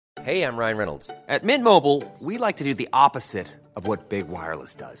Hey, I'm Ryan Reynolds. At Mint Mobile, we like to do the opposite of what Big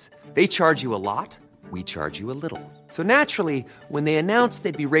Wireless does. They charge you a lot, we charge you a little. So naturally, when they announced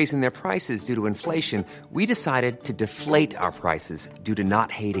they'd be raising their prices due to inflation, we decided to deflate our prices due to not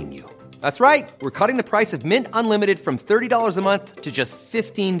hating you. That's right. We're cutting the price of Mint Unlimited from $30 a month to just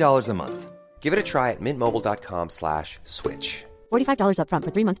 $15 a month. Give it a try at mintmobile.com/switch. $45 up front for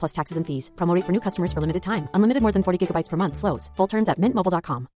 3 months plus taxes and fees. Promo rate for new customers for limited time. Unlimited more than 40 gigabytes per month. Slows full terms at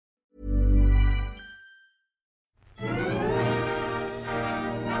mintmobile.com.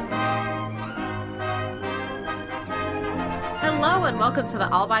 Hello and welcome to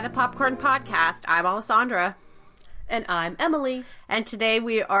the All by the Popcorn podcast. I'm Alessandra. And I'm Emily. And today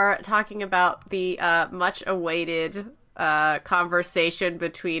we are talking about the much-awaited conversation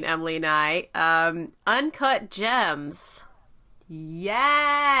between Emily and I. Uncut Gems.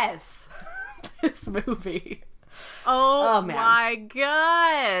 Yes! This movie. Oh man. My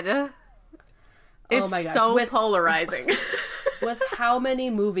God. It's my gosh. so polarizing. With how many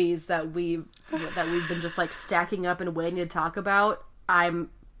movies that we've been just like stacking up and waiting to talk about,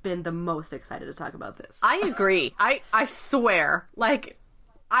 I'm been the most excited to talk about this. I agree. I swear. Like,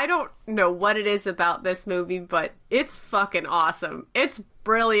 I don't know what it is about this movie, but it's fucking awesome. It's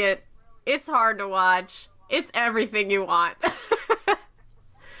brilliant. It's hard to watch. It's everything you want.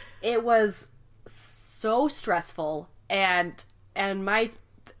 It was so stressful, and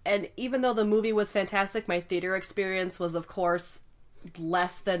even though the movie was fantastic, my theater experience was, of course,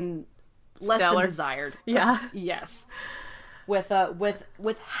 less than desired. Yeah. Yes. With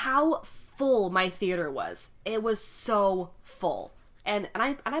how full my theater was. It was so full. And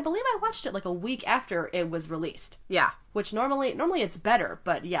I believe I watched it like a week after it was released. Yeah. Which normally it's better,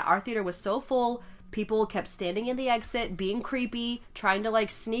 but yeah, our theater was so full. People kept standing in the exit, being creepy, trying to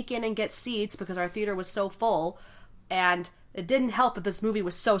like sneak in and get seats because our theater was so full. And it didn't help that this movie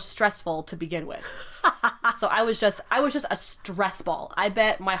was so stressful to begin with. So I was just a stress ball. I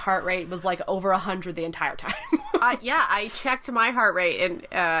bet my heart rate was like over 100 the entire time. I checked my heart rate, and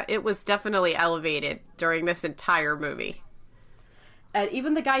it was definitely elevated during this entire movie. And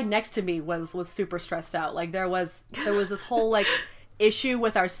even the guy next to me was super stressed out. Like there was this whole like issue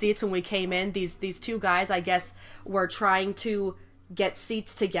with our seats when we came in. These two guys, I guess, were trying to get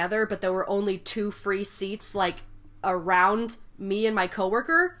seats together, but there were only 2 free seats like around me and my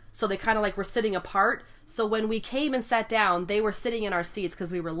coworker, so they kind of like were sitting apart. So when we came and sat down, they were sitting in our seats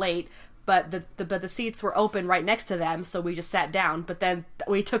because we were late, but the seats were open right next to them, so we just sat down. But then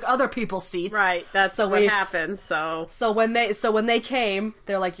we took other people's seats. Right, that's what happened. So when they came,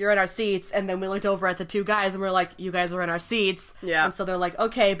 they're like, "You're in our seats," and then we looked over at the 2 guys and we're like, "You guys are in our seats." Yeah. And so they're like,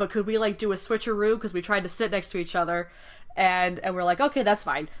 "Okay, but could we like do a switcheroo?" Because we tried to sit next to each other. And we're like, okay, that's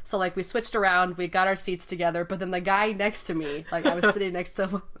fine. So, like, we switched around, we got our seats together, but then the guy next to me, like, I was sitting next to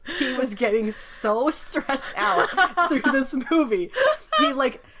him, he was getting so stressed out through this movie. He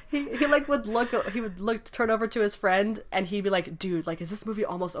would turn over to his friend, and he'd be like, dude, like, is this movie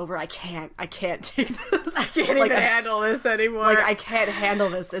almost over? I can't take this. I can't even handle this anymore. Like, I can't handle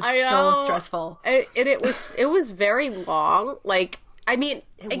this. It's so stressful. And it was very long. Like, I mean,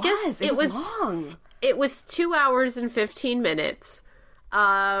 it was long. It was 2 hours and 15 minutes.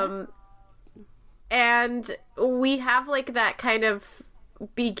 And we have, like, that kind of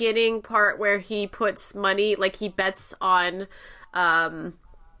beginning part where he puts money, like, he bets on,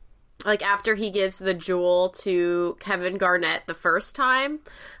 like, after he gives the jewel to Kevin Garnett the first time,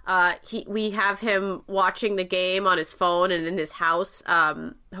 we have him watching the game on his phone and in his house,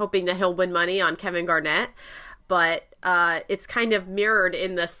 hoping that he'll win money on Kevin Garnett. But it's kind of mirrored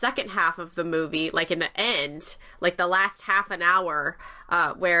in the second half of the movie, like in the end, like the last half an hour,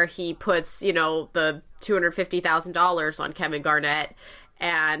 where he puts, you know, the $250,000 on Kevin Garnett,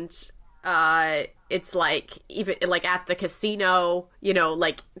 and it's like even like at the casino, you know,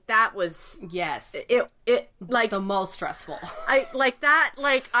 like that was it like the most stressful. I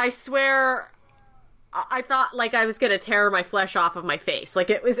swear. I thought, like, I was gonna tear my flesh off of my face. Like,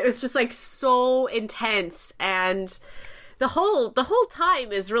 it was just, like, so intense, and the whole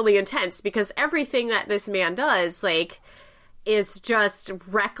time is really intense, because everything that this man does, like, is just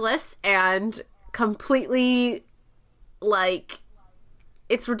reckless and completely, like,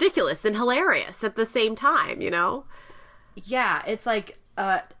 it's ridiculous and hilarious at the same time, you know? Yeah, it's like,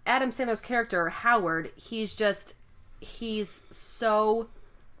 Adam Sandler's character, Howard, he's just so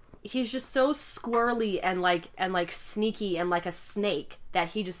squirrely and like sneaky and like a snake, that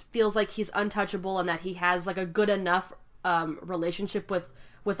he just feels like he's untouchable, and that he has like a good enough relationship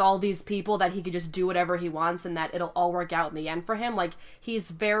with all these people that he could just do whatever he wants, and that it'll all work out in the end for him. Like, he's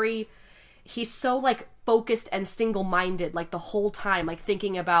very he's so like focused and single-minded like the whole time, like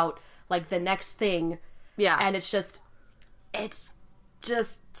thinking about like the next thing. Yeah. And it's just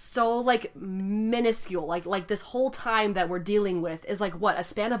so like minuscule. Like this whole time that we're dealing with is like what, a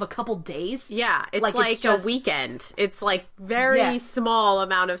span of a couple days? Yeah, it's like it's just a weekend. It's like very small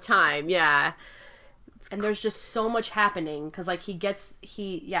amount of time. Yeah. And there's just so much happening because like he gets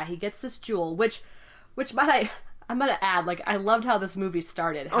this jewel, which I'm gonna add, like, I loved how this movie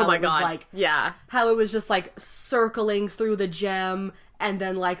started. How Oh my it was, God. like, Yeah. How it was just like circling through the gem and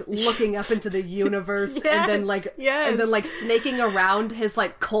then like looking up into the universe and then like snaking around his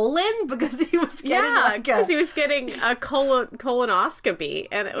like colon because he was getting because he was getting a colonoscopy,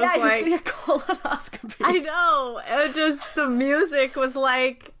 and it was like a colonoscopy. I know. It just, the music was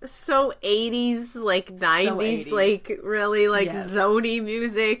like so 80s, like 90s, 80s. like really like zony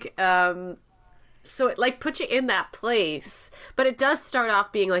music. So it like puts you in that place, but it does start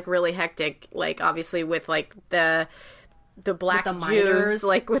off being like really hectic, like obviously with like the black the Jews, miners.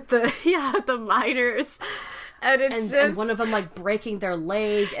 like with the the miners, and it's and one of them like breaking their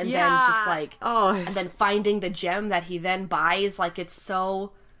leg and then just like and then finding the gem that he then buys. Like, it's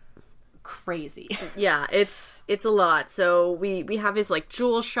so crazy. Yeah, it's a lot. So we have his like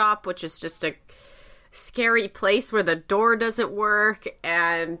jewel shop, which is just a scary place where the door doesn't work,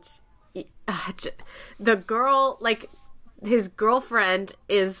 and the girl, like, his girlfriend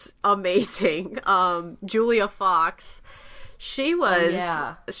is amazing. Julia Fox. She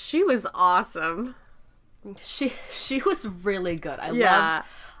was awesome. She was really good.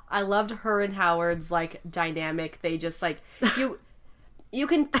 I loved her and Howard's like dynamic. They just like you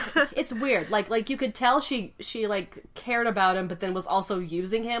can it's weird. Like you could tell she like cared about him, but then was also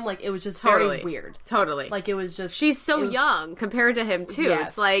using him. Like, it was just very weird. Totally. Like, it was just, she's so young compared to him too. Yes.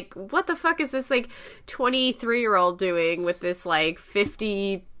 It's like, what the fuck is this like 23-year-old doing with this like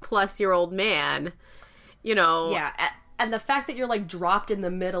 50-plus-year-old man? You know? Yeah. And the fact that you're like dropped in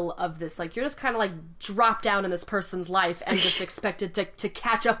the middle of this, like, you're just kind of like dropped down in this person's life and just expected to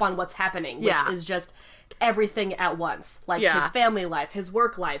catch up on what's happening, which is just everything at once. Like, his family life, his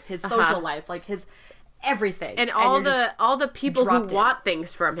work life, his social life, like his everything. And all the people who want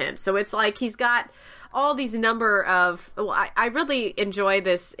things from him. So it's like he's got all these number of, I really enjoy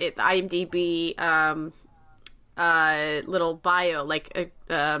this IMDb little bio, like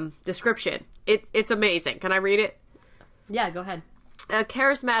description. It's amazing. Can I read it? Yeah, go ahead. A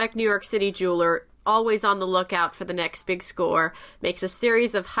charismatic New York City jeweler, always on the lookout for the next big score, makes a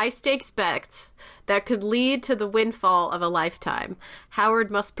series of high-stakes bets that could lead to the windfall of a lifetime. Howard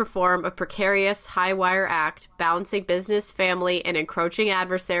must perform a precarious, high-wire act, balancing business, family, and encroaching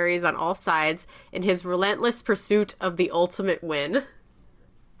adversaries on all sides in his relentless pursuit of the ultimate win.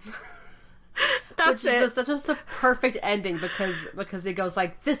 That's that's just a perfect ending because it goes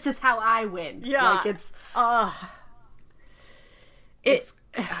like, this is how I win. Yeah. Like, it's... It's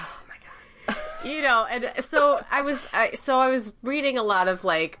oh my god, you know. And so I was reading a lot of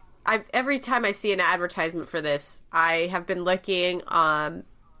like, every time I see an advertisement for this, I have been looking at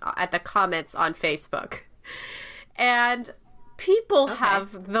the comments on Facebook, and people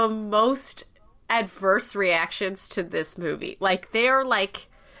have the most adverse reactions to this movie. Like, they're like,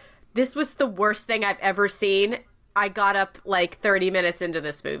 this was the worst thing I've ever seen. I got up like 30 minutes into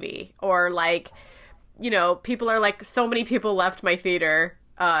this movie, or like, you know, people are like, so many people left my theater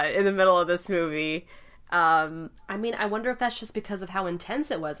in the middle of this movie. I mean, I wonder if that's just because of how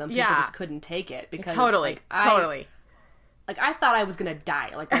intense it was and people just couldn't take it. Because totally. Like, I thought I was gonna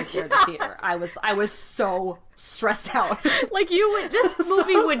die, like, right here in the theater. I was so stressed out. Like, this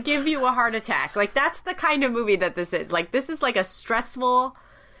movie would give you a heart attack. Like, that's the kind of movie that this is. Like, this is like a stressful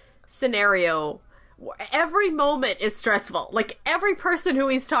scenario. Every moment is stressful. Like, every person who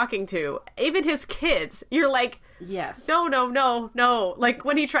he's talking to, even his kids, you're like, yes, no. Like,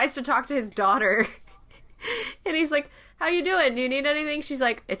 when he tries to talk to his daughter, and he's like, how you doing? Do you need anything? She's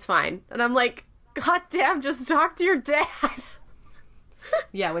like, it's fine. And I'm like, god damn, just talk to your dad.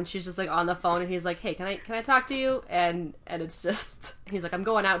 Yeah, when she's just like on the phone and he's like, hey, can I talk to you? And it's just, he's like, I'm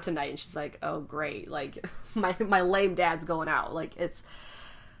going out tonight. And she's like, oh great, like, my lame dad's going out. Like, it's...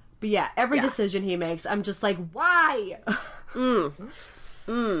 But yeah, every decision he makes, I'm just like, why? Ugh.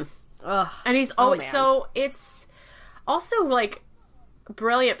 And he's always so, it's also like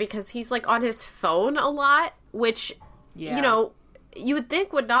brilliant because he's like on his phone a lot, which, you know, you would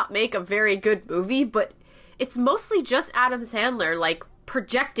think would not make a very good movie, but it's mostly just Adam Sandler like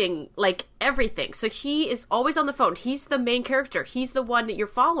projecting like everything. So he is always on the phone. He's the main character. He's the one that you're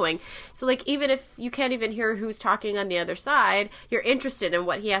following. So like even if you can't even hear who's talking on the other side, you're interested in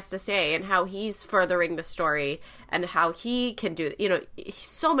what he has to say and how he's furthering the story and how he can do,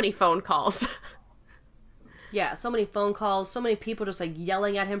 so many phone calls. Yeah, so many phone calls, so many people just like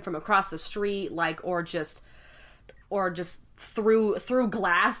yelling at him from across the street, like or just through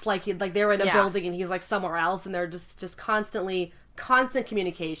glass, like they were in a building and he's like somewhere else, and they're just constant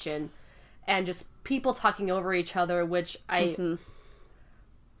communication and just people talking over each other, which I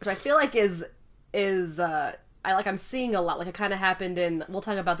feel like is I'm seeing a lot. Like it kind of happened in, we'll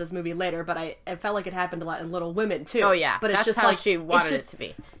talk about this movie later, but it felt like it happened a lot in Little Women too. Oh yeah, but it's that's just how like she wanted it to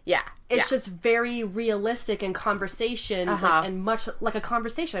be. Yeah, it's just very realistic and conversation, and much like a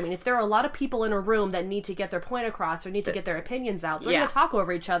conversation. I mean, if there are a lot of people in a room that need to get their point across or need to get their opinions out, they're gonna talk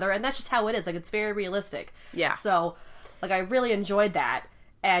over each other, and that's just how it is. Like it's very realistic. Yeah. So, like I really enjoyed that,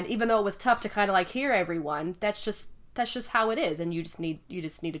 and even though it was tough to kind of like hear everyone, that's just how it is, and you just need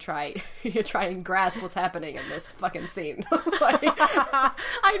to try and grasp what's happening in this fucking scene.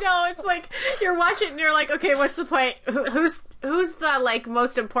 I know, it's like you're watching and you're like, okay, what's the point? Who's the like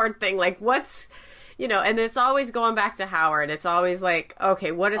most important thing? Like what's and it's always going back to Howard. It's always like,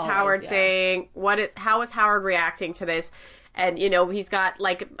 okay, what is Howard saying? How is Howard reacting to this? And he's got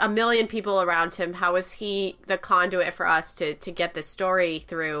like a million people around him. How is he the conduit for us to get this story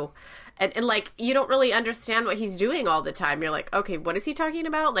through? And like, you don't really understand what he's doing all the time. You're like, okay, what is he talking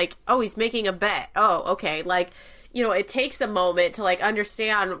about? Like, oh, he's making a bet. Oh, okay. Like, it takes a moment to like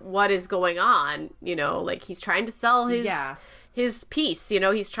understand what is going on. Like he's trying to sell his piece.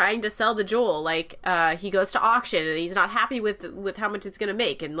 He's trying to sell the jewel. Like, he goes to auction and he's not happy with how much it's going to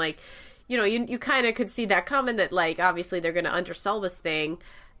make. And like, you kind of could see that coming, that like, obviously they're going to undersell this thing.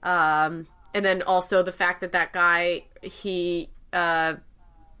 And then also the fact that guy, he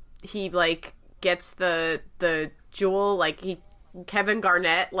like gets the jewel, like Kevin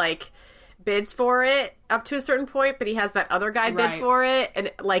Garnett like bids for it up to a certain point, but he has that other guy bid for it,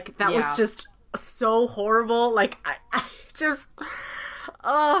 and like that was just so horrible. Like I just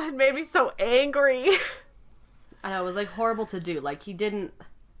it made me so angry. I know, it was like horrible to do. Like he didn't.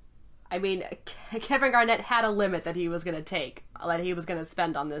 I mean, Kevin Garnett had a limit that he was going to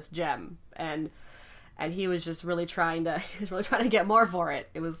spend on this gem, and he was just really trying to get more for it.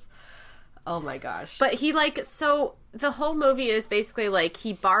 It was, oh my gosh. But he so the whole movie is basically like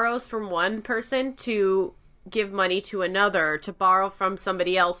he borrows from one person to give money to another, to borrow from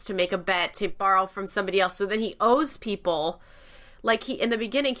somebody else to make a bet, to borrow from somebody else. So then he owes people. Like in the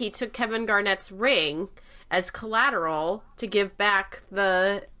beginning, he took Kevin Garnett's ring as collateral to give back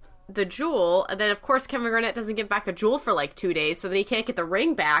the jewel, and then of course Kevin Garnett doesn't give back the jewel for like 2 days, so then he can't get the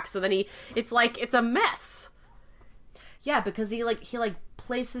ring back, so then it's a mess. Yeah, because he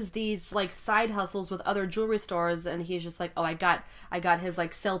places these like side hustles with other jewelry stores, and he's just like, oh, I got his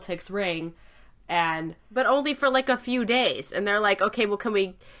like Celtics ring, but only for like a few days, and they're like, okay, well, can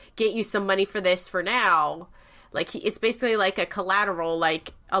we get you some money for this for now? Like it's basically like a collateral,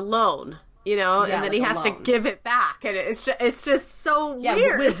 like a loan. And then like he has to give it back, and it's just so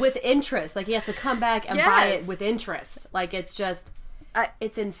weird. with interest. Like he has to come back and buy it with interest. Like it's just,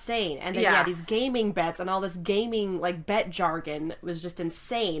 it's insane. And then these gaming bets and all this gaming like bet jargon was just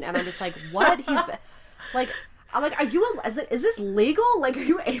insane. And I'm just like, what? I'm like, is this legal? Like, are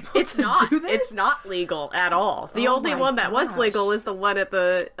you able to do this? It's not legal at all. The only one that was legal is the one at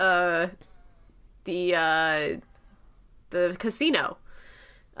the casino.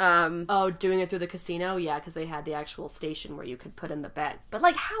 Doing it through the casino? Yeah, because they had the actual station where you could put in the bet. But,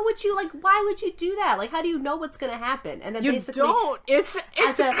 like, why would you do that? Like, how do you know what's going to happen? And then you don't. It's a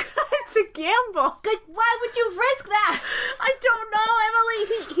gamble. Like, why would you risk that? I don't know,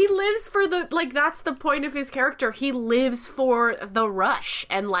 Emily. He lives for that's the point of his character. He lives for the rush.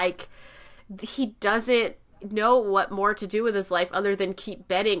 And, like, he doesn't know what more to do with his life other than keep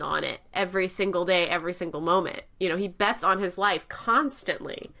betting on it every single day, every single moment. He bets on his life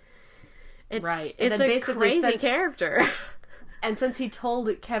constantly. It's a crazy character. And since he told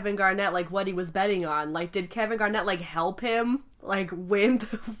Kevin Garnett like what he was betting on, like did Kevin Garnett like help him like win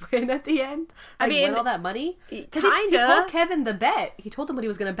at the end? Like, win all that money? Because he told Kevin the bet. He told him what he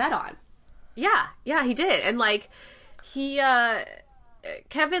was going to bet on. Yeah, he did. And like he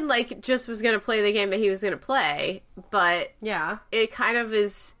Kevin like just was going to play the game that he was going to play, but it kind of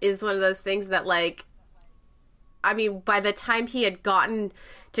is one of those things that like, I mean, by the time he had gotten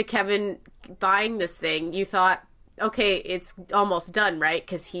to Kevin buying this thing, you thought okay, it's almost done, right?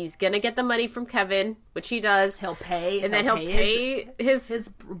 Because he's gonna get the money from Kevin, which he does. He'll pay, and then he'll pay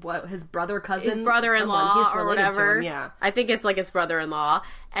his brother, cousin, his brother-in-law or whatever. Him, yeah, I think it's like his brother-in-law,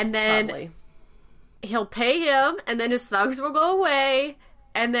 and then probably. He'll pay him, and then his thugs will go away,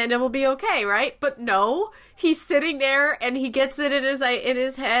 and then it will be okay, right? But no, he's sitting there, and he gets it in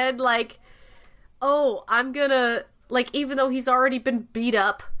his head, like, oh, I'm gonna, like, even though he's already been beat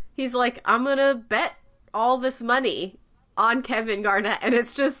up, he's like, I'm gonna bet all this money on Kevin Garnett, and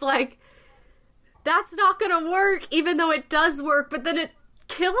it's just like, that's not gonna work, even though it does work, but then it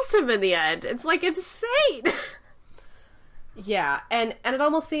kills him in the end. It's like insane. Yeah, and it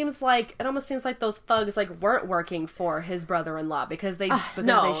almost seems like those thugs like weren't working for his brother-in-law because they shot him,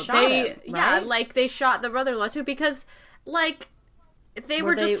 right? Yeah, like they shot the brother-in-law too because like they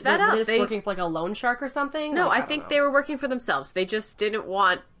were just fed up. Were they just working for like a loan shark or something? No, like, I think they were working for themselves. They just didn't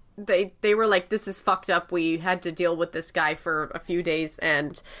want. They were like, this is fucked up. We had to deal with this guy for a few days,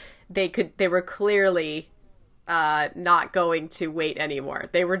 and they were clearly not going to wait anymore.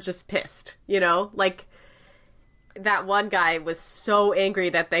 They were just pissed, you know, like. That one guy was so angry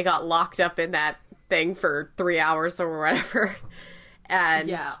that they got locked up in that thing for 3 hours or whatever. And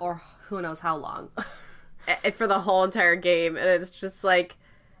yeah, or who knows how long. For the whole entire game. And it's just like,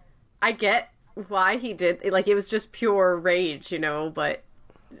 I get why he did, like, it was just pure rage, you know, but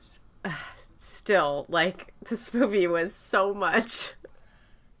still, like, this movie was so much.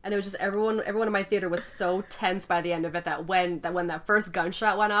 And it was just everyone in my theater was so tense by the end of it that when that first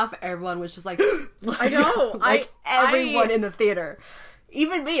gunshot went off, everyone was just like, I know, like everyone in the theater,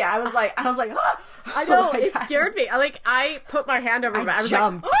 even me. I was like, ah! I know, it scared me. I put my hand over my. I was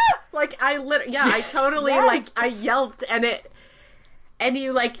jumped. Like, ah! Like I literally, yeah, I totally like I yelped and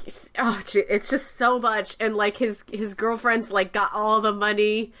you like, oh, it's just so much. And like his girlfriend's like got all the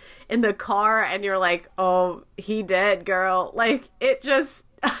money in the car, and you're like, oh, he dead, girl. Like it just.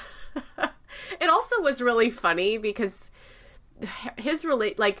 It also was really funny because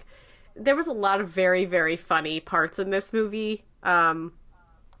like there was a lot of very, very funny parts in this movie.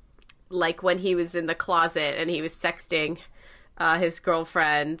 Like when he was in the closet and he was sexting his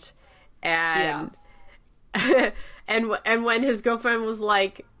girlfriend, and and when his girlfriend was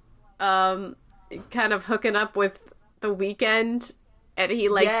like kind of hooking up with The Weeknd, and he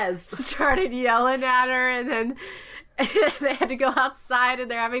like started yelling at her, and then they had to go outside and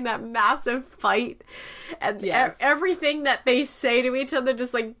they're having that massive fight, and everything that they say to each other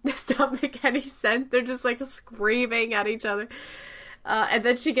just like does not make any sense. They're just like screaming at each other, and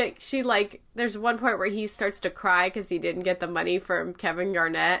then she like there's one point where he starts to cry because he didn't get the money from Kevin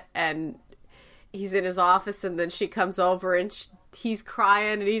Garnett, and he's in his office, and then she comes over and he's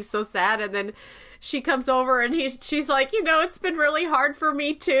crying and he's so sad, and then she comes over and she's like, you know, it's been really hard for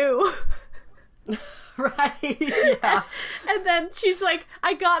me too. Right, yeah. And then she's like,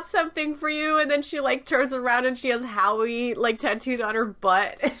 I got something for you, and then she like turns around and she has Howie like tattooed on her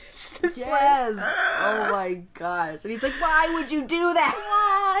butt. Yes. Like, oh my gosh. And he's like, why would you do that?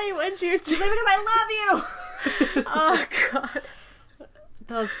 Why would you do She's like, because I love you. Oh god.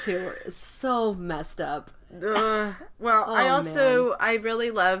 Those two are so messed up. Well, I really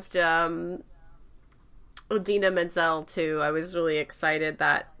loved Idina Menzel too. I was really excited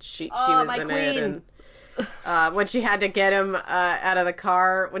that she was in it, and when she had to get him out of the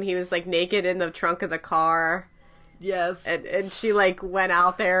car when he was like naked in the trunk of the car. Yes. And she like went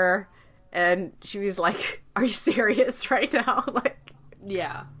out there and she was like, are you serious right now? Like,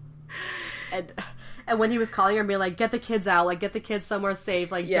 yeah. And when he was calling her and being like, get the kids out, like, get the kids somewhere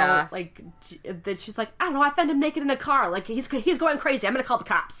safe, like, don't, like, then she's like, I don't know, I found him naked in a car, like, he's going crazy, I'm gonna call the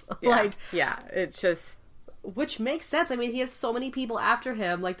cops. It's just... Which makes sense. I mean, he has so many people after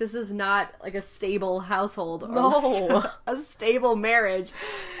him, like, this is not, like, a stable household, or like, a stable marriage,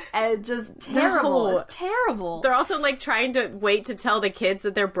 and just terrible. No. It's terrible. They're also, like, trying to wait to tell the kids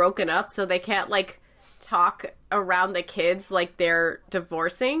that they're broken up, so they can't, like, talk around the kids like they're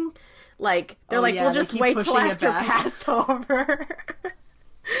divorcing. Like, they're we'll just wait till after Passover.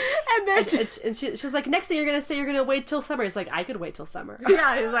 And then she's like, next thing you're going to say you're going to wait till summer. He's like, I could wait till summer.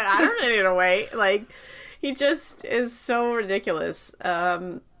 Yeah, he's like, I don't need to wait. Like, he just is so ridiculous.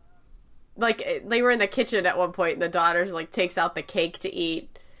 Like, they were in the kitchen at one point, and the daughter's, like, takes out the cake to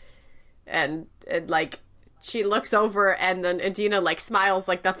eat. And like, she looks over, and then Idina, like, smiles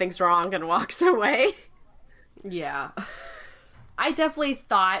like nothing's wrong and walks away. Yeah. I definitely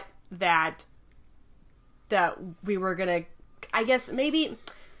thought that we were gonna, I guess maybe,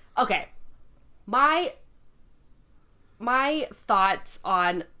 okay, my thoughts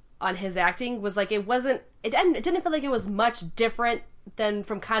on his acting was like, it didn't feel like it was much different than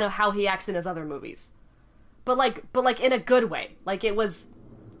from kind of how he acts in his other movies. but like in a good way. Like it was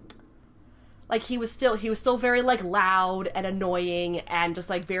like he was still very like loud and annoying and just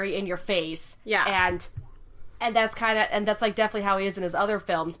like very in your face. Yeah. And that's that's like definitely how he is in his other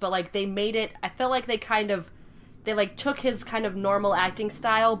films, but like they made it, I feel like they like took his kind of normal acting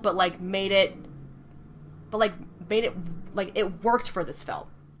style but made it like it worked for this film.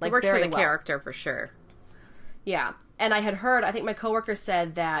 Like it worked very for the well. character for sure. Yeah. And I had heard, I think my coworker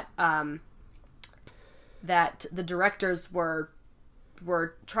said that that the directors were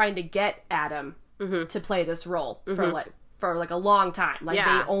trying to get Adam to play this role for a long time. Like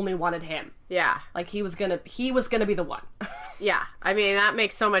they only wanted him. Yeah. Like he was gonna be the one. Yeah. I mean, that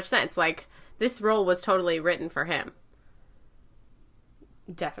makes so much sense. Like this role was totally written for him.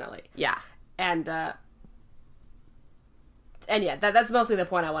 Definitely. Yeah. And yeah, that's mostly the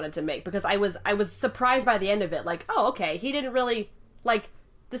point I wanted to make, because I was surprised by the end of it. Like, oh, okay, he didn't really, like,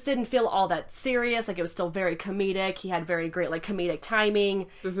 this didn't feel all that serious. Like, it was still very comedic. He had very great, like, comedic timing.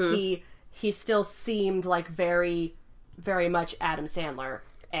 He still seemed like very, very much Adam Sandler,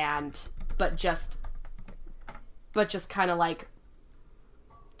 but just kind of like,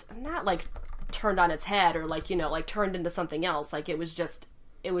 not like turned on its head or like, you know, like turned into something else. Like it was just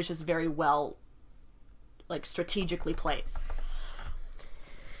very well, like, strategically played.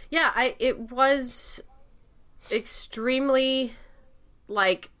 Yeah, it was extremely,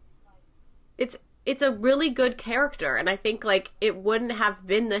 like, it's a really good character, and I think, like, it wouldn't have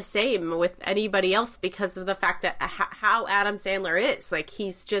been the same with anybody else because of the fact that how Adam Sandler is. Like,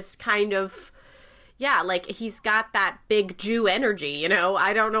 he's just kind of, yeah, like, he's got that big Jew energy, you know?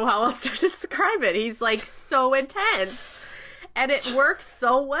 I don't know how else to describe it. He's, like, so intense, and it works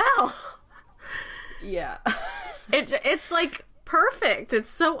so well. Yeah. It's like perfect. It's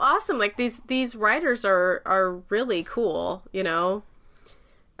so awesome. Like these writers are really cool, you know.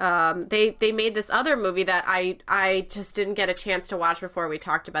 They made this other movie that I just didn't get a chance to watch before we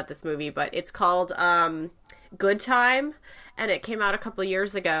talked about this movie, but it's called Good Time, and it came out a couple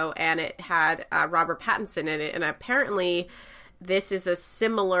years ago, and it had Robert Pattinson in it, and apparently this is a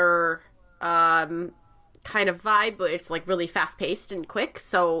similar kind of vibe, but it's like really fast paced and quick.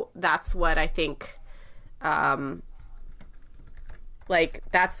 So that's what I think. I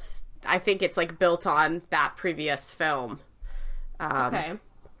think it's like built on that previous film. Okay.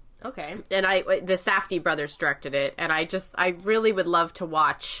 And the Safdie brothers directed it, and I really would love to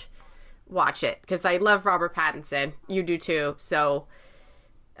watch it because I love Robert Pattinson. You do too. So,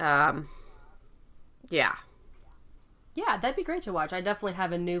 yeah. Yeah, that'd be great to watch. I definitely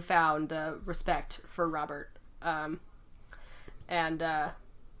have a newfound respect for Robert. And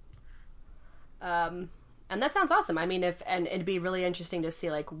that sounds awesome. I mean, and it'd be really interesting to see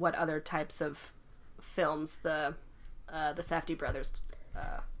like what other types of films the Safdie brothers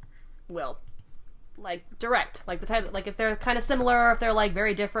will like direct, like the type, like if they're kind of similar, or if they're like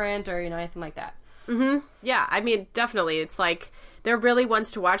very different, or you know, anything like that. Yeah, I mean, definitely. It's like they're really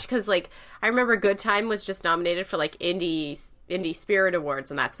ones to watch because, like, I remember Good Time was just nominated for like Indie Spirit Awards,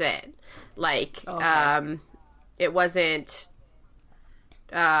 and that's it. Like, it wasn't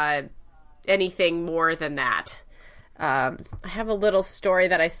anything more than that. I have a little story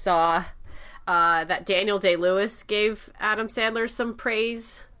that I saw that Daniel Day-Lewis gave Adam Sandler some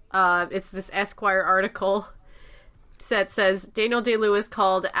praise. It's this Esquire article that says Daniel Day-Lewis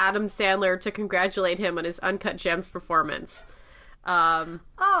called Adam Sandler to congratulate him on his Uncut Gems performance.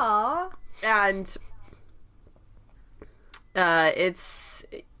 Aww. And it's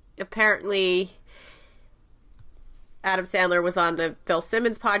apparently Adam Sandler was on the Bill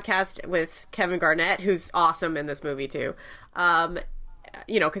Simmons podcast with Kevin Garnett, who's awesome in this movie too.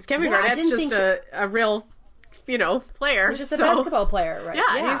 You know, because Kevin Garnett's just a real, you know, player. He's just a basketball player, right?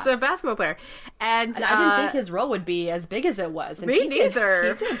 Yeah, he's a basketball player. And I didn't think his role would be as big as it was. And me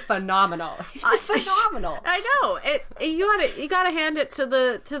neither. He did phenomenal. He did phenomenal. I know. You gotta hand it to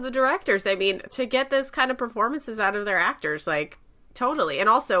the directors. I mean, to get this kind of performances out of their actors, like, totally. And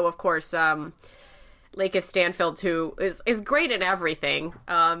also, of course, Lakeith Stanfield, who is great in everything.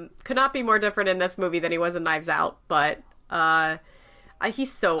 Could not be more different in this movie than he was in Knives Out, but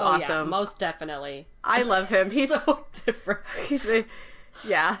he's so awesome. Yeah, most definitely. I love him. He's so different.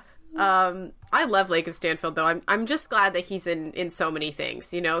 I love Lakeith Stanfield, though. I'm just glad that he's in so many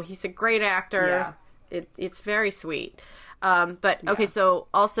things. You know, he's a great actor. Yeah. It's very sweet. Okay, so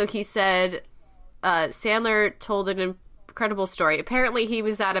also he said Sandler told an incredible story. Apparently he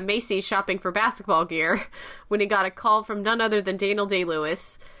was at a Macy's shopping for basketball gear when he got a call from none other than Daniel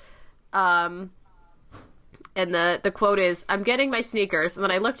Day-Lewis. And the quote is, "I'm getting my sneakers," and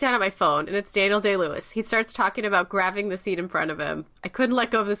then I look down at my phone, and it's Daniel Day-Lewis. He starts talking about grabbing the seat in front of him. I couldn't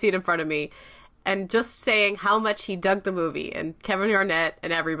let go of the seat in front of me. and just saying how much he dug the movie, and Kevin Garnett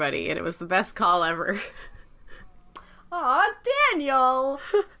and everybody, and it was the best call ever. Aw, Daniel!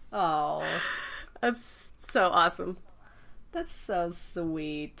 Oh. That's so awesome. That's so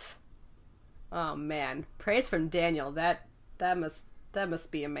sweet. Oh man, praise from Daniel. That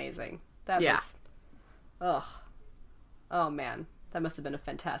must be amazing. Oh man, that must have been a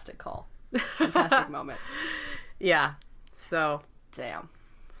fantastic call. Fantastic moment. Yeah. So damn.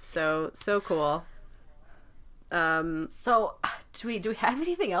 So cool. So do we have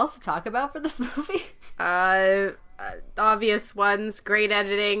anything else to talk about for this movie? Obvious ones: great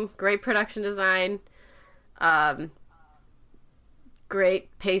editing, great production design,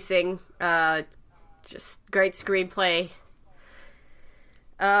 great pacing, just great screenplay.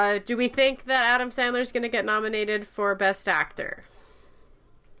 Do we think that Adam Sandler's going to get nominated for Best Actor?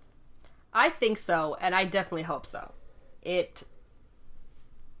 I think so, and I definitely hope so. If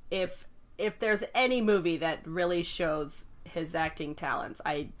there's any movie that really shows his acting talents,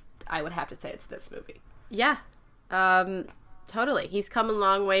 I would have to say it's this movie. Yeah. Totally. He's come a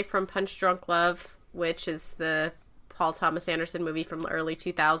long way from Punch Drunk Love, which is the Paul Thomas Anderson movie from the early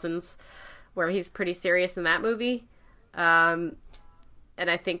 2000s, where he's pretty serious in that movie. And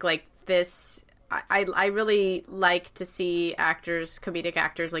I think, like, this... I really like to see comedic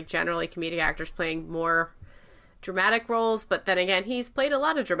actors, like generally comedic actors, playing more dramatic roles, but then again, he's played a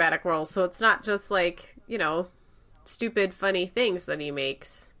lot of dramatic roles, so it's not just like, you know, stupid, funny things that he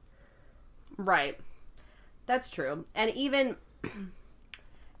makes. Right. That's true. And even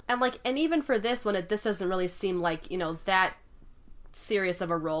for this one, this doesn't really seem like, you know, that serious of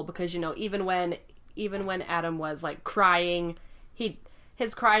a role, because, you know, even when Adam was like crying,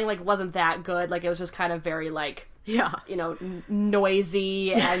 his crying, like, wasn't that good. Like, it was just kind of very, like, yeah, you know,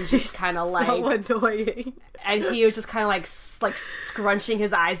 noisy and just kind of like... so annoying. And he was just kind of like scrunching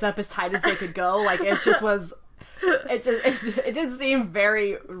his eyes up as tight as they could go. Like, it just was... It didn't seem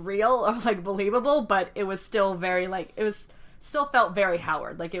very real or, like, believable, but it was still very, like... It was... Still felt very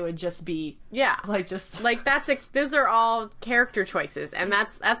Howard. Like, it would just be... Yeah. Like, just... Like, those are all character choices. And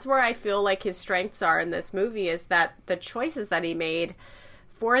that's where I feel like his strengths are in this movie, is that the choices that he made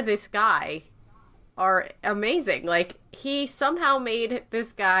for this guy are amazing. Like, he somehow made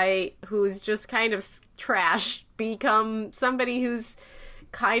this guy who's just kind of trash become somebody who's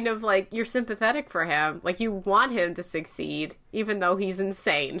kind of like, you're sympathetic for him. Like, you want him to succeed, even though he's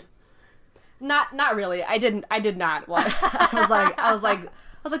insane. Not really. I did not want... I was like,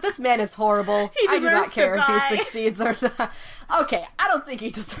 this man is horrible. He deserves I do not care to if die. he succeeds or not. Okay, I don't think he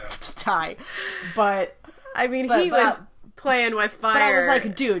deserved to die. But... I mean, he was playing with fire. But I was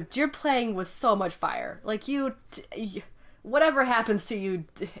like, dude, you're playing with so much fire. Like, whatever happens to you,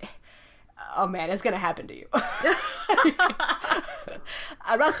 oh man, it's gonna happen to you.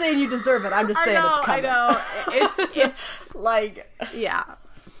 I'm not saying you deserve it. I'm just saying it's coming. I know. It's like, yeah.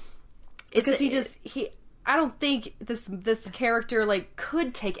 Because I don't think this character, like,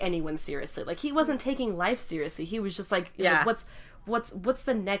 could take anyone seriously. Like, he wasn't taking life seriously. He was just like, yeah. Like, what's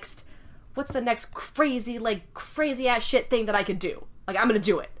the next crazy ass shit thing that I could do? Like, I'm gonna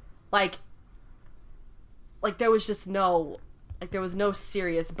do it. Like there was just no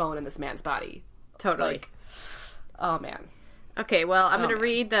serious bone in this man's body. Totally. Like, oh man. Okay, well, I'm gonna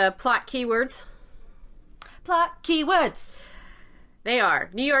read the plot keywords. Plot keywords. They are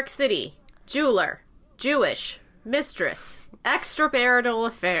New York City, jeweler, Jewish, mistress, extramarital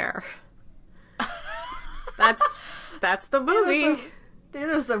affair. That's the movie. These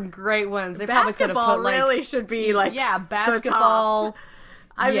are some great ones. They basketball probably could have put, like, really should be like, yeah, basketball.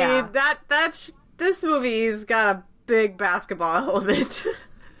 I mean, that's this movie's got a big basketball element.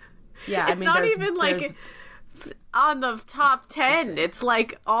 Yeah, it's not even like on the top 10. It's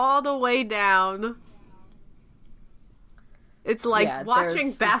like all the way down. It's like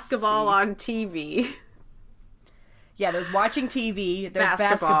watching basketball on TV. Yeah, there's watching TV. There's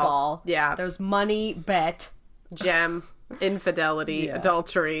basketball. Yeah, there's money, bet, gem. Infidelity,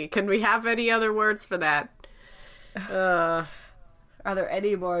 adultery. Can we have any other words for that? Are there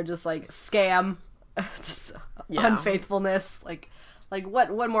any more just like scam, just unfaithfulness? Like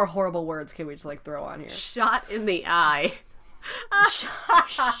what more horrible words can we just like throw on here? Shot in the eye.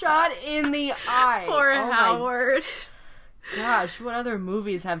 Shot in the eye. Poor Howard. Gosh, what other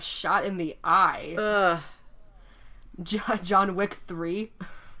movies have shot in the eye? John Wick 3.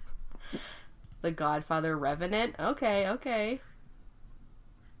 The Godfather, Revenant. Okay.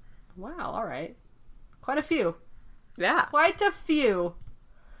 Wow, alright. Quite a few. Yeah. Quite a few.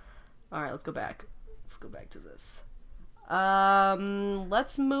 Alright, let's go back. Let's go back to this.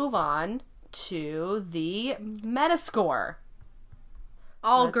 Let's move on to the Metascore.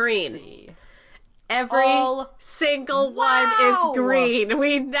 All green. See. Every all... single Wow! one is green.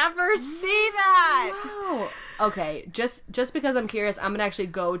 We never see that. Wow. Okay, just because I'm curious, I'm gonna actually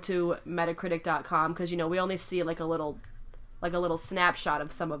go to Metacritic.com because we only see like a little snapshot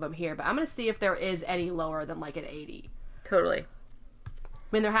of some of them here, but I'm gonna see if there is any lower than like an 80. Totally. I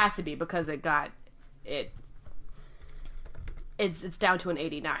mean, there has to be because it's down to an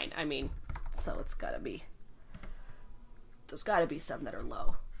 89. I mean, so it's gotta be. There's gotta be some that are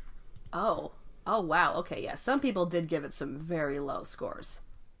low. Oh wow. Okay, yeah. Some people did give it some very low scores.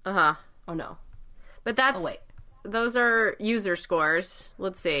 Uh-huh. Oh no. But that's... Oh wait. Those are user scores.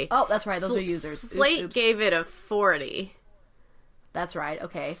 Let's see. Oh, that's right. Those are users. Slate Oops. gave it a 40. That's right.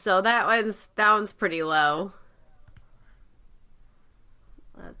 Okay. So that one's pretty low.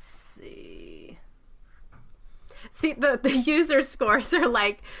 Let's see. See, the user scores are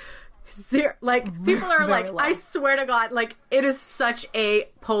like zero. Like, people are Very like, low. I swear to God, like, it is such a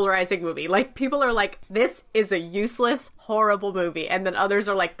polarizing movie. Like, people are like, this is a useless, horrible movie. And then others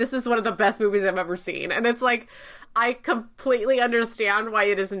are like, this is one of the best movies I've ever seen. And it's like, I completely understand why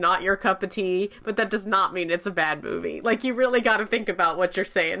it is not your cup of tea, but that does not mean it's a bad movie. Like, you really got to think about what you're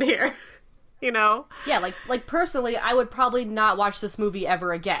saying here. You know? Yeah, like personally, I would probably not watch this movie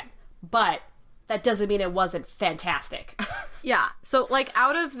ever again. But that doesn't mean it wasn't fantastic. Yeah. So, like,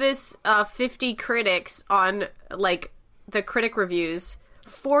 out of this 50 critics on, like, the critic reviews,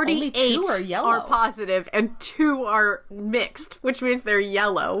 48 Only 2 are yellow. are positive and 2 are mixed, which means they're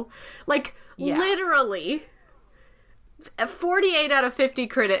yellow. Like, Yeah. literally, 48 out of 50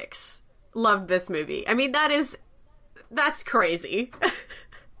 critics loved this movie. I mean, that's crazy.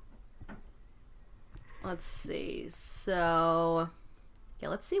 Let's see. So, yeah,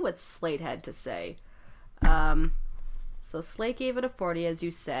 let's see what Slate had to say. So Slate gave it a 40, as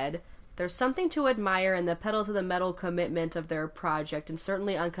you said. There's something to admire in the pedal-to-the-metal commitment of their project, and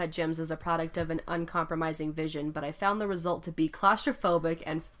certainly Uncut Gems is a product of an uncompromising vision, but I found the result to be claustrophobic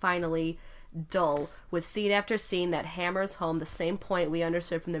and finally dull, with scene after scene that hammers home the same point we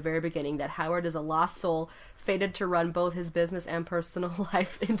understood from the very beginning, that Howard is a lost soul, fated to run both his business and personal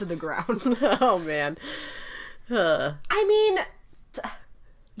life into the ground. Oh, man. I mean,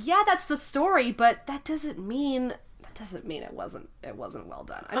 yeah, that's the story, but that doesn't mean it wasn't well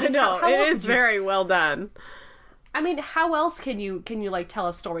done. I I mean, know, how it else is would you- very well done. I mean, how else can you like tell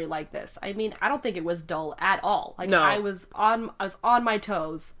a story like this? I mean, I don't think it was dull at all. Like, No. I was on my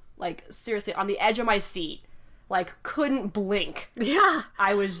toes, like seriously on the edge of my seat, like couldn't blink. Yeah.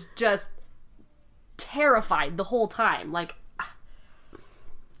 I was just terrified the whole time. Like,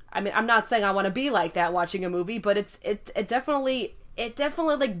 I mean, I'm not saying I want to be like that watching a movie, but it definitely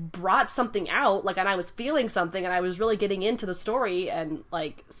like brought something out, like, and I was feeling something, and I was really getting into the story, and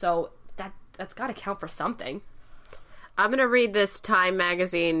like, so that's got to count for something. I'm going to read this Time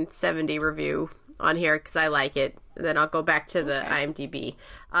Magazine 70 review on here because I like it. And then I'll go back to the IMDb.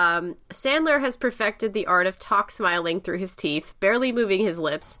 Sandler has perfected the art of smiling through his teeth, barely moving his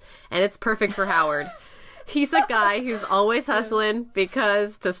lips, and it's perfect for Howard. He's a guy who's always hustling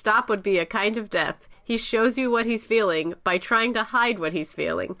because to stop would be a kind of death. He shows you what he's feeling by trying to hide what he's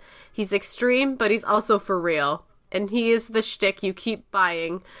feeling. He's extreme, but he's also for real. And he is the shtick you keep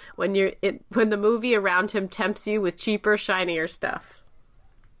buying when the movie around him tempts you with cheaper, shinier stuff.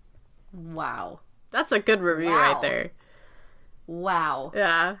 Wow. That's a good review right there. Wow.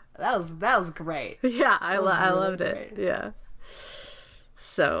 Yeah. That was great. Yeah, I loved it. Yeah.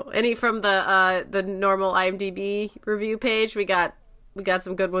 So, any from the normal IMDb review page, we got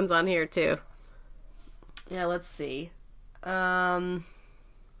some good ones on here too. Yeah, let's see.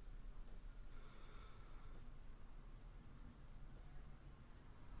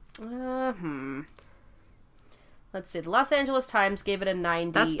 Let's see. The Los Angeles Times gave it a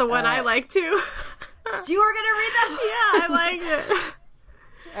 90. That's the one I like too. You were gonna read that? Yeah, I like it.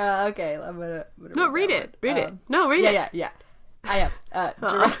 Okay, I'm gonna No, read it. Read it. No, read it. Yeah. I am.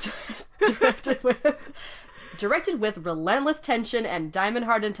 Directed with relentless tension and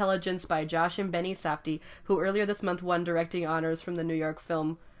diamond-hard intelligence by Josh and Benny Safdie, who earlier this month won directing honors from the New York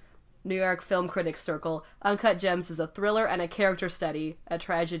Film Critics Circle. Uncut Gems is a thriller and a character study, a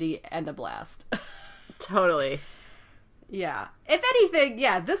tragedy and a blast. Totally. Yeah. If anything,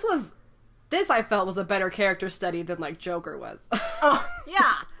 yeah, this I felt was a better character study than like Joker was. Oh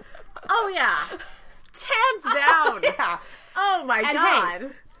yeah. Oh yeah. Hands down. Yeah. Oh my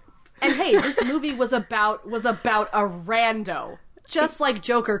God. And hey, this movie was about a rando, just like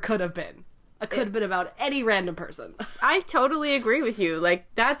Joker could have been. It could have been about any random person. I totally agree with you. Like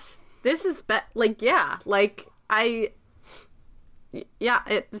it's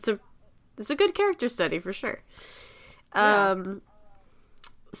a good character study for sure. Yeah.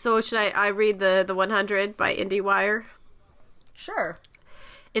 So should I read the 100 by IndieWire? Sure.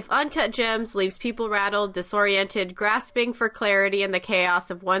 If Uncut Gems leaves people rattled, disoriented, grasping for clarity in the chaos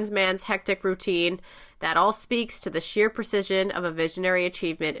of one man's hectic routine, that all speaks to the sheer precision of a visionary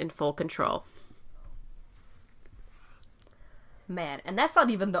achievement in full control. Man, and that's not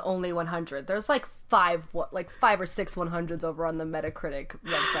even the only 100. There's like five or six 100s over on the Metacritic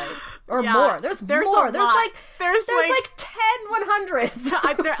website, or more. There's more. There's like 10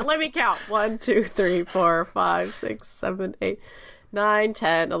 100s. Let me count. 1, 2, 3, 4, 5, 6, 7, 8, 9,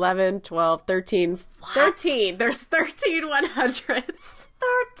 10, 11, 12, 13. What? 13. There's 13 100s.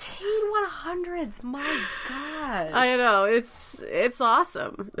 13 100s. My gosh. I know. It's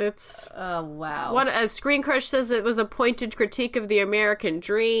awesome. It's oh wow. As Screen Crush says, it was a pointed critique of the American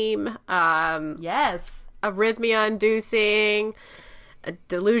dream. Yes. Arrhythmia-inducing. A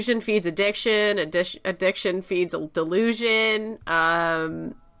delusion feeds addiction. Addiction feeds a delusion.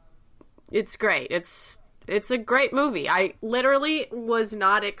 It's great. It's a great movie. I literally was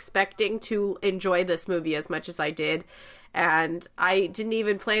not expecting to enjoy this movie as much as I did. And I didn't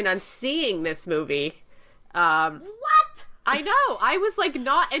even plan on seeing this movie. What? I know. I was like,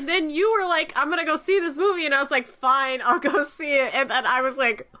 not. And then you were like, I'm going to go see this movie. And I was like, fine, I'll go see it. And then I was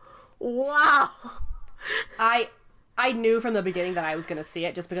like, wow. I knew from the beginning that I was going to see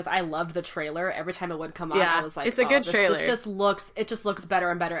it just because I loved the trailer. Every time it would come on, yeah, I was like, it's a good trailer. It just looks better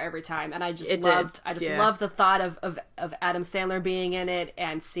and better every time. And I just loved the thought of Adam Sandler being in it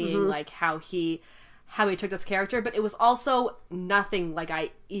and seeing like how he took this character, but it was also nothing like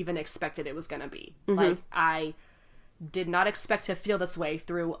I even expected it was going to be. Like, I did not expect to feel this way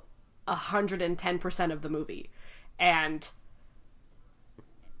through 110% of the movie. And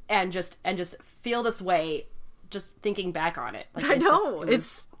just feel this way just thinking back on it. Like, I know.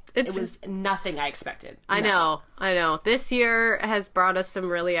 It was nothing I expected. I know. This year has brought us some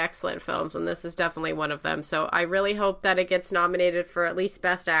really excellent films, and this is definitely one of them. So I really hope that it gets nominated for at least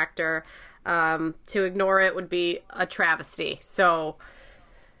Best Actor. To ignore it would be a travesty. So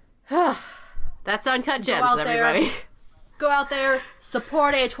that's Uncut Gems, everybody. Go out there,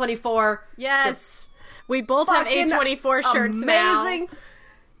 support A24. Yes. We both have A24 shirts now. Amazing.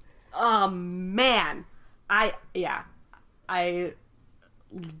 Oh, man. I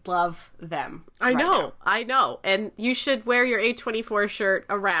love them. I know. And you should wear your A24 shirt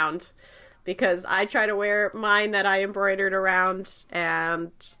around, because I try to wear mine that I embroidered around,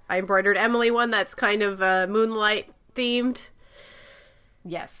 and I embroidered Emily one that's kind of moonlight themed.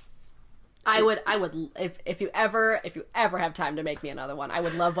 Yes. I would if you ever have time to make me another one, I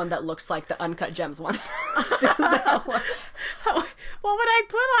would love one that looks like the Uncut Gems one. What would I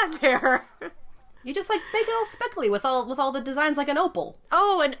put on there? You just like make it all speckly with all the designs like an opal.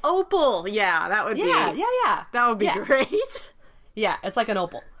 Oh, an opal. Yeah, that would be. Yeah. That would be great. Yeah, it's like an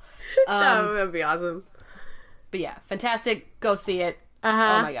opal. That would be awesome. But yeah, fantastic. Go see it.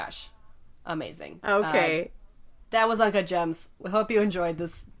 Oh my gosh. Amazing. Okay. That was Uncut Gems. We hope you enjoyed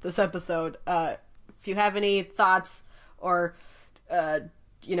this episode. If you have any thoughts or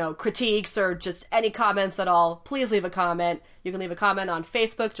critiques or just any comments at all, please leave a comment. You can leave a comment on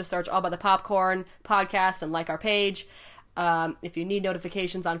Facebook. Just search All by the Popcorn Podcast and like our page. If you need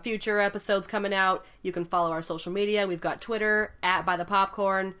notifications on future episodes coming out, you can follow our social media. We've got Twitter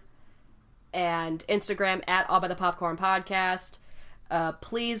 @ByThePopcorn and Instagram @AllByThePopcorn Podcast.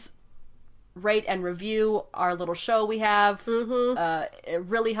 Please rate and review our little show we have. It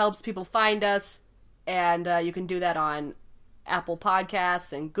really helps people find us, and you can do that on Apple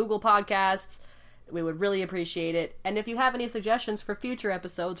Podcasts and Google Podcasts. We would really appreciate it. And if you have any suggestions for future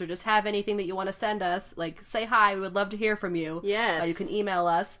episodes or just have anything that you want to send us, like, say hi. We would love to hear from you. Yes. You can email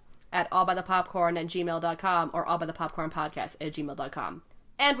us at allbythepopcorn@gmail.com or allbythepopcornpodcast@gmail.com.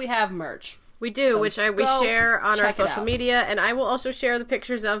 And we have merch. We do, So which we share on our social out. media, and I will also share the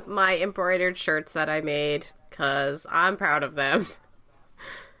pictures of my embroidered shirts that I made, because I'm proud of them.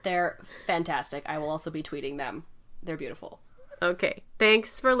 They're fantastic. I will also be tweeting them. They're beautiful. Okay.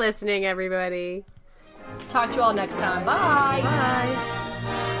 Thanks for listening, everybody. Talk to you all next time. Bye! Bye!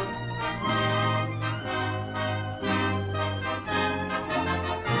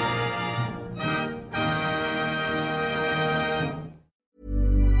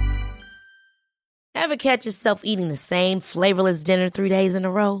 Ever catch yourself eating the same flavorless dinner 3 days in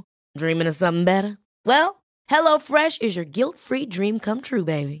a row? Dreaming of something better? Well, HelloFresh is your guilt-free dream come true,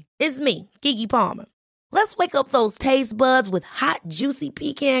 baby. It's me, Keke Palmer. Let's wake up those taste buds with hot, juicy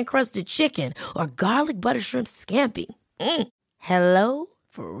pecan-crusted chicken or garlic butter shrimp scampi. Hello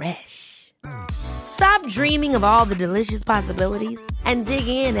Fresh. Stop dreaming of all the delicious possibilities and dig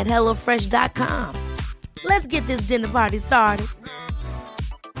in at HelloFresh.com. Let's get this dinner party started.